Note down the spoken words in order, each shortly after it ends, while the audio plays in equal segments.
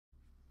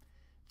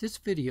This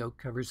video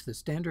covers the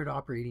standard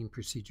operating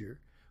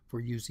procedure for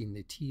using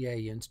the TA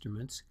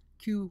Instruments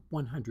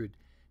Q100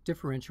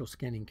 Differential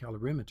Scanning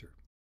Calorimeter.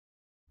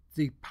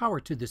 The power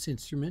to this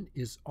instrument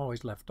is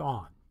always left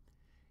on.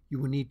 You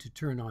will need to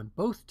turn on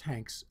both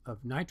tanks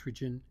of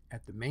nitrogen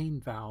at the main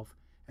valve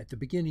at the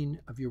beginning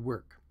of your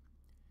work.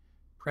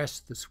 Press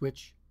the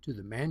switch to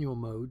the manual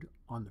mode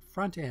on the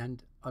front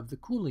end of the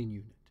cooling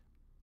unit.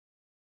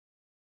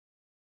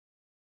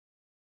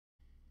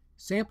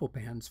 Sample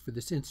pans for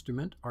this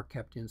instrument are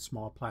kept in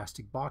small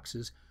plastic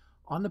boxes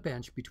on the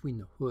bench between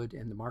the hood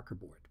and the marker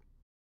board.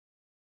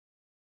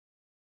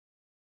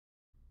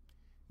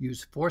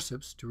 Use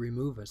forceps to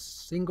remove a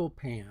single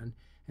pan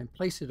and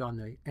place it on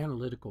the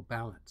analytical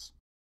balance.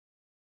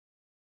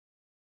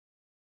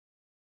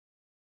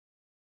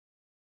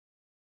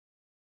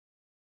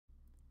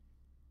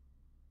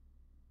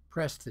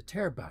 Press the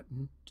tare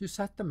button to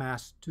set the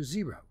mass to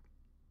 0.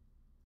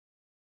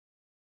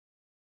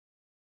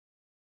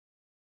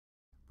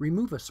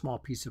 Remove a small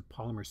piece of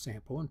polymer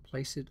sample and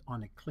place it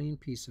on a clean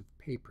piece of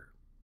paper.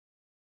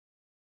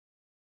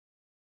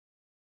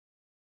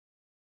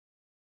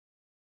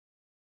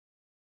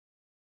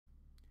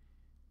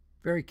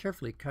 Very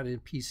carefully cut a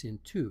piece in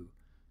two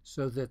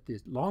so that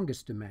the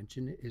longest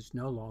dimension is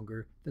no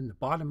longer than the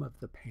bottom of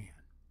the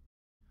pan.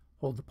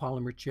 Hold the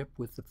polymer chip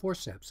with the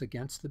forceps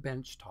against the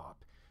bench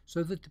top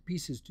so that the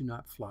pieces do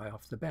not fly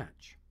off the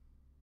bench.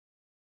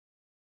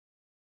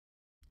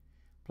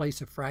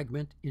 Place a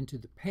fragment into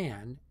the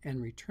pan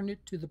and return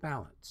it to the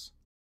balance.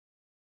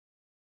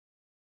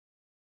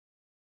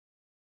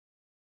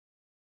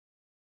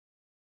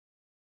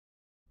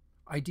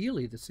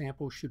 Ideally, the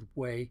sample should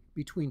weigh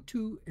between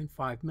 2 and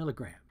 5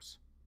 milligrams.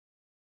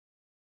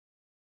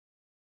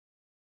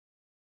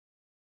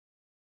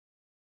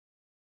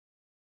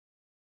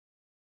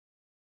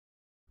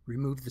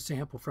 Remove the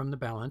sample from the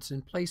balance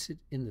and place it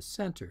in the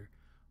center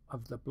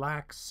of the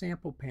black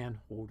sample pan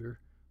holder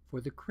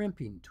for the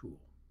crimping tool.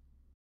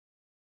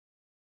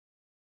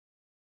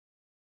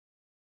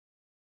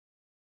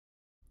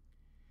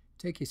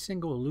 Take a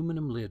single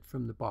aluminum lid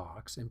from the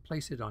box and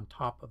place it on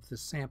top of the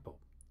sample.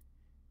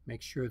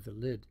 Make sure the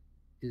lid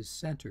is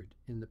centered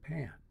in the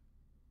pan.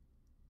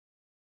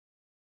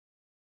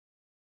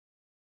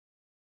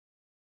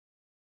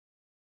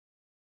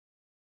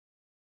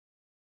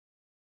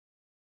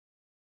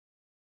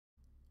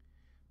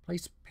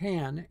 Place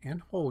pan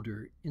and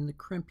holder in the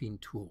crimping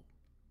tool.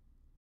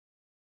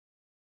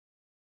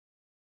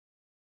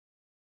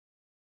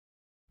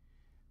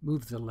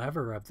 Move the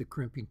lever of the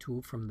crimping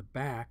tool from the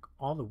back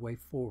all the way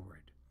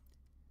forward.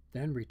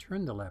 Then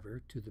return the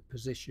lever to the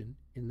position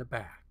in the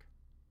back.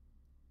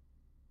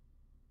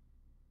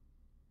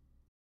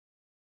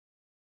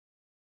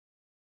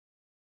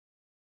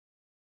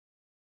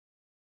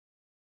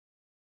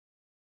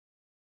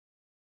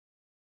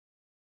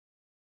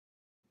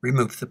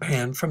 Remove the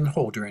pan from the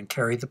holder and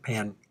carry the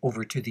pan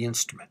over to the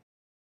instrument.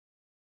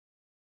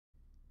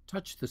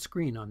 Touch the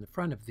screen on the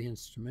front of the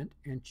instrument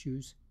and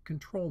choose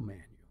Control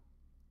Menu.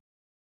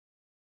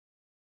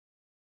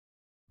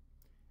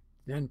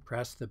 Then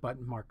press the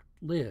button marked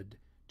Lid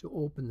to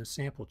open the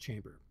sample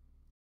chamber.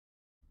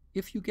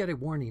 If you get a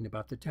warning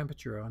about the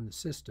temperature on the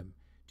system,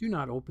 do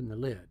not open the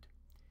lid.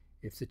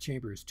 If the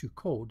chamber is too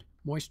cold,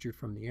 moisture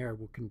from the air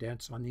will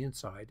condense on the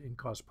inside and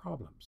cause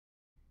problems.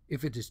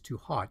 If it is too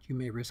hot, you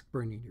may risk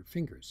burning your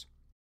fingers.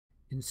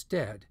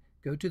 Instead,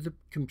 go to the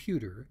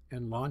computer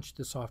and launch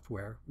the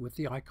software with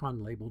the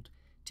icon labeled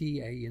TA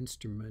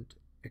Instrument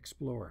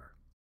Explorer.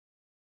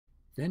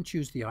 Then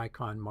choose the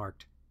icon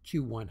marked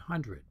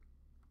Q100.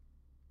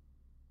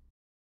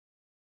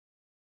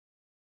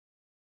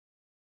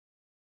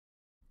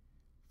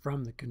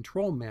 From the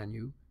control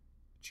menu,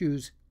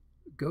 choose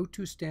Go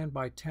to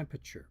Standby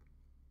Temperature.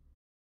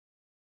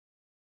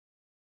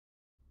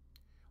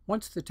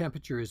 Once the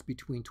temperature is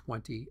between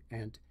 20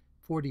 and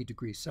 40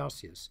 degrees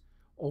Celsius,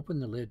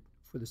 open the lid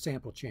for the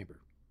sample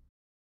chamber.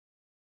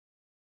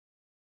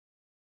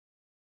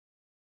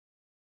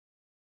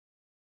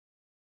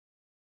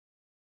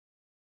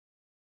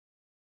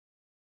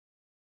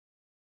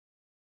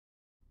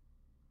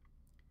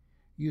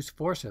 Use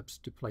forceps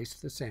to place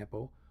the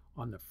sample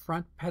on the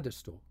front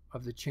pedestal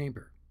of the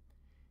chamber.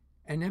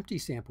 An empty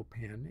sample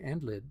pan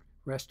and lid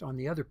rest on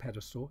the other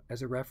pedestal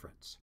as a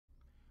reference.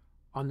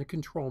 On the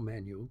control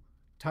menu,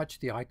 touch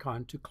the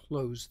icon to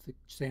close the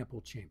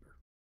sample chamber.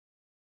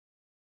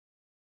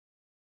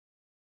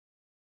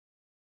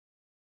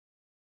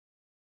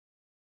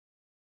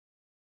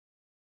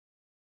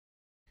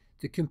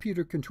 The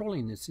computer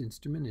controlling this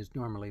instrument is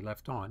normally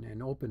left on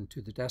and open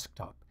to the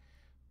desktop.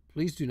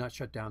 Please do not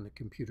shut down the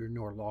computer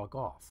nor log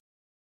off.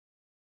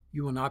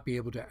 You will not be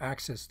able to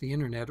access the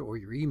internet or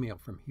your email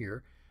from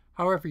here.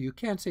 However, you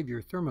can save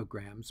your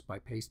thermograms by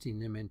pasting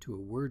them into a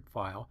Word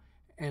file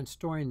and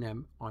storing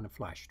them on a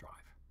flash drive.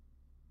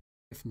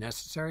 If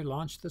necessary,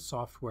 launch the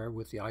software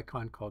with the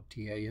icon called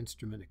TA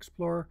Instrument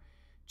Explorer.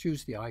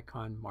 Choose the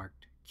icon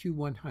marked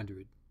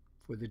Q100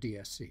 for the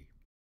DSC.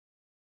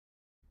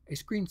 A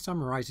screen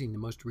summarizing the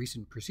most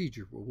recent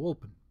procedure will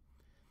open.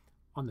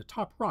 On the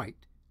top right,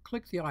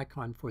 click the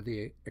icon for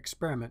the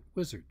Experiment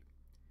Wizard.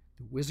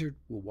 The wizard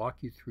will walk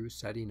you through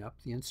setting up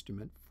the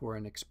instrument for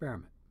an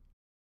experiment.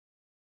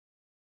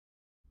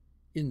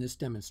 In this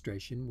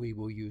demonstration, we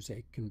will use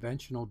a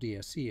conventional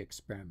DSC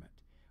experiment.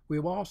 We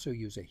will also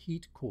use a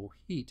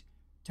heat-cool-heat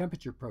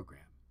temperature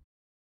program.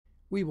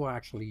 We will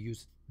actually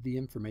use the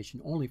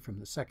information only from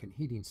the second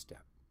heating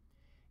step.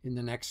 In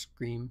the next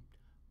screen,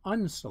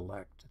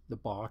 unselect the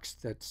box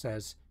that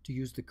says to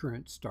use the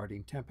current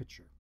starting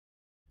temperature.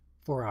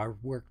 For our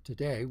work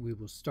today, we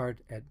will start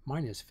at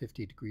minus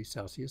 50 degrees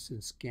Celsius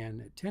and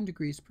scan at 10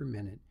 degrees per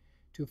minute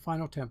to a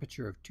final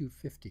temperature of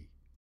 250.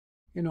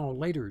 In all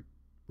later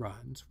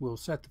runs, we'll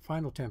set the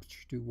final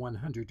temperature to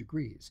 100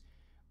 degrees,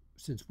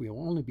 since we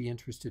will only be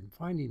interested in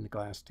finding the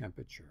glass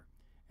temperature,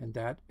 and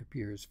that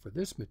appears for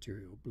this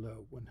material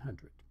below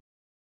 100.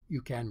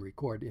 You can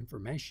record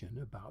information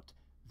about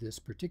this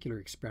particular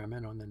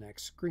experiment on the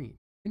next screen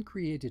and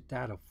create a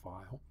data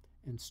file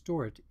and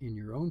store it in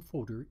your own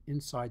folder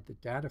inside the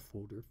data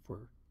folder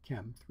for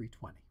Chem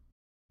 320.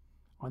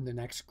 On the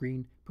next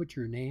screen, put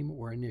your name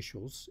or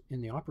initials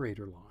in the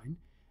operator line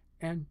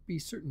and be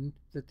certain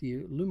that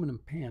the aluminum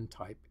pan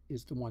type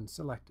is the one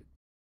selected.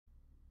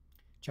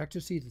 Check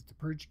to see that the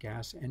purge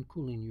gas and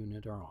cooling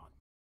unit are on.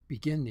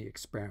 Begin the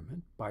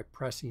experiment by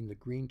pressing the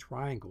green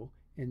triangle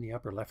in the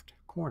upper left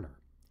corner.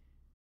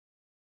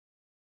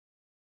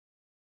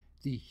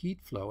 The heat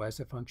flow as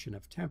a function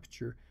of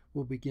temperature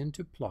will begin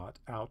to plot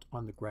out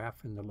on the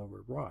graph in the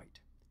lower right.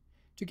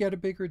 To get a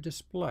bigger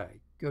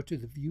display, go to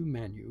the View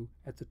menu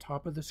at the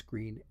top of the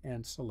screen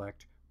and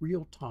select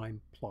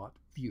Real-Time Plot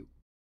View.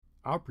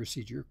 Our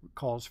procedure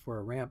calls for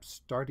a ramp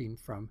starting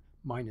from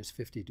minus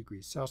 50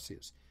 degrees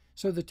Celsius,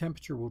 so the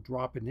temperature will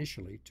drop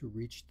initially to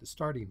reach the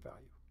starting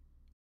value.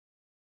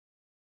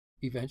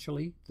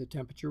 Eventually, the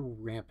temperature will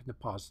ramp in the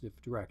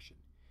positive direction.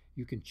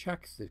 You can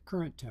check the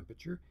current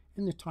temperature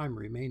and the time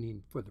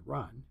remaining for the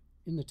run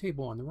in the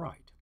table on the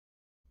right.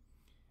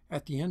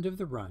 At the end of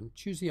the run,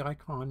 choose the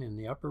icon in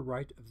the upper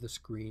right of the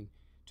screen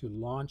to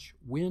launch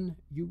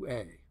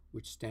WinUA,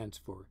 which stands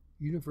for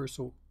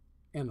Universal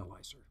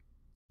Analyzer.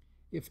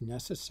 If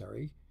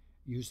necessary,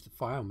 use the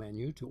File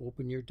menu to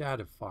open your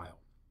data file.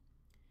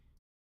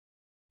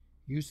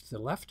 Use the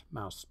left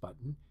mouse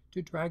button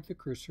to drag the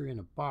cursor in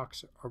a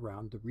box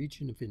around the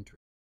region of interest.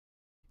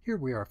 Here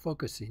we are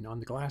focusing on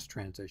the glass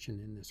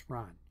transition in this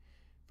run.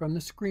 From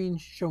the screen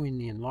showing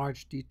the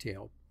enlarged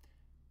detail,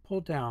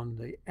 pull down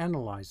the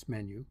Analyze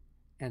menu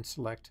and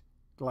select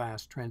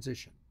Glass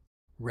Transition.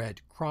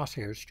 Red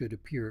crosshairs should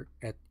appear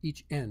at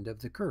each end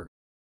of the curve.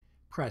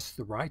 Press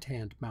the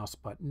right-hand mouse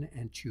button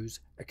and choose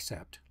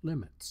Accept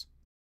Limits.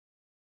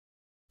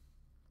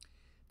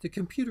 The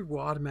computer will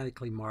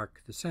automatically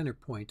mark the center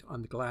point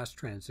on the glass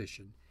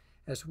transition,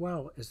 as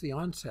well as the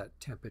onset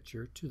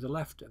temperature to the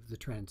left of the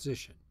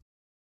transition.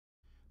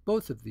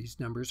 Both of these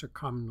numbers are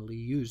commonly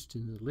used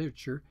in the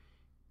literature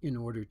in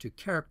order to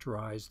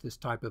characterize this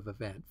type of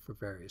event for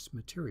various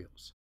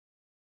materials.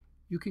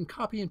 You can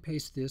copy and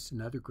paste this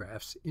and other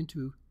graphs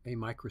into a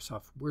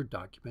Microsoft Word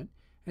document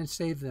and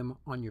save them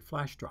on your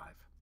flash drive.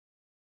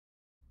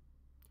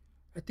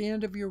 At the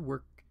end of your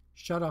work,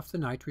 shut off the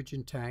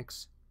nitrogen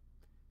tanks,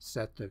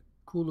 set the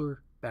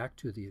cooler back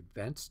to the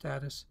advanced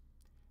status,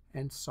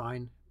 and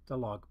sign the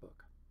logbook.